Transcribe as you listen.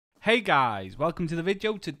Hey guys, welcome to the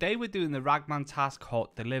video. Today we're doing the Ragman task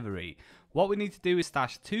hot delivery. What we need to do is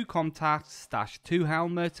stash 2 Comtacs, stash 2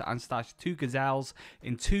 helmets and stash 2 Gzhels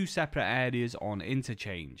in 2 separate areas on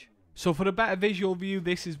Interchange. So for a better visual view,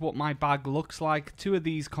 this is what my bag looks like. 2 of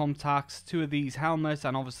these Comtacs, 2 of these helmets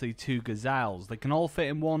and obviously 2 Gzhels. They can all fit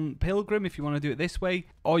in one Pilgrim if you want to do it this way,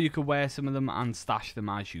 or you could wear some of them and stash them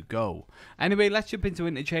as you go. Anyway, let's jump into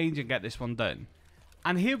Interchange and get this one done.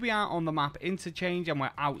 And here we are on the map Interchange and we're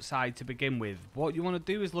outside to begin with. What you want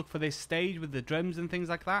to do is look for this stage with the drums and things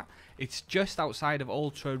like that. It's just outside of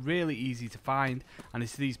Ultra, really easy to find, and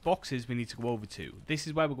it's these boxes we need to go over to. This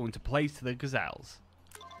is where we're going to place the Gzhels.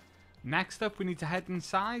 Next up we need to head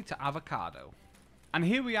inside to Avocado. And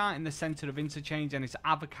here we are in the centre of Interchange and it's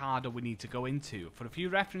Avocado we need to go into. For a few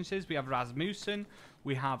references, we have Rasmussen,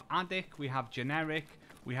 we have Addict, we have Generic,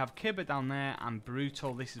 we have Kibber down there, and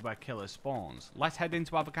Brutal. This is where KILLA spawns. Let's head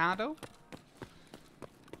into Avocado.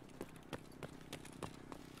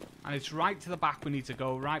 And it's right to the back we need to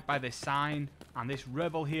go, right by this sign. And this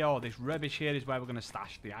rubble here, or this rubbish here, is where we're going to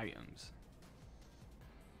stash the items.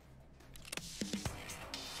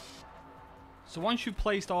 So once you've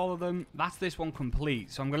placed all of them, that's this one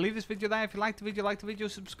complete. So I'm going to leave this video there. If you liked the video, like the video,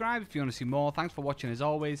 subscribe if you want to see more. Thanks for watching as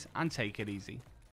always, and take it easy.